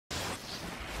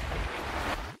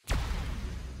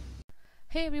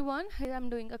Hey everyone, here I'm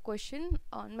doing a question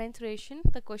on mensuration.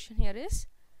 The question here is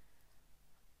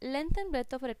length and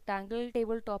breadth of a rectangle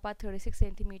tabletop are 36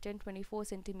 centimeter and 24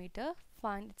 centimeter.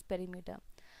 Find its perimeter.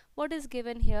 What is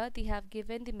given here? They have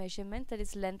given the measurement, that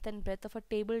is length and breadth of a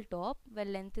tabletop where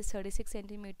length is 36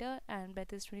 centimeter and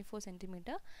breadth is 24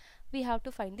 centimeter. We have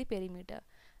to find the perimeter.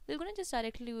 We're going to just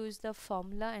directly use the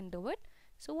formula and do it.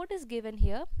 So what is given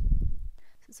here?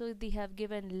 So they have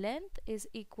given length is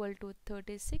equal to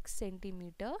 36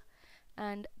 centimeter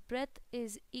and breadth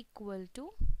is equal to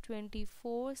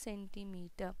 24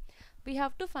 centimeter. We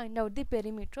have to find out the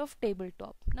perimeter of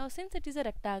tabletop. Now since it is a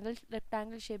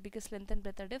rectangle shape, because length and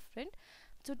breadth are different,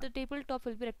 so the tabletop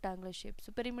will be rectangular shape.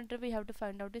 So perimeter we have to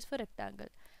find out is for rectangle.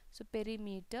 So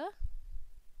perimeter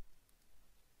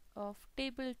of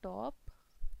tabletop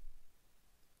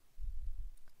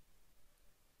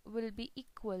will be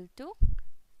equal to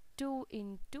 2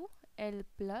 into L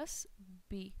plus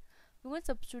B. We want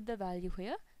to substitute the value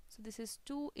here. So this is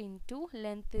 2 into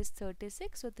length is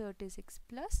 36, so 36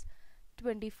 plus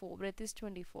 24, breadth is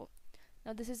 24.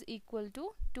 Now this is equal to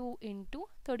 2 into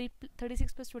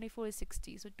 36 plus 24 is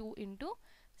 60. So 2 into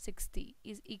 60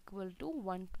 is equal to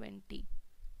 120.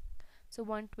 So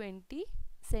 120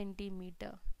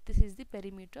 centimeter. This is the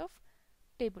perimeter of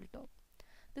tabletop.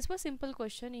 This was a simple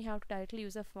question. You have to directly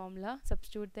use a formula,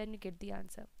 substitute, then you get the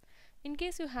answer. In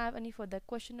case you have any further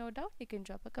question or doubt, you can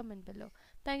drop a comment below.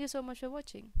 Thank you so much for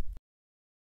watching.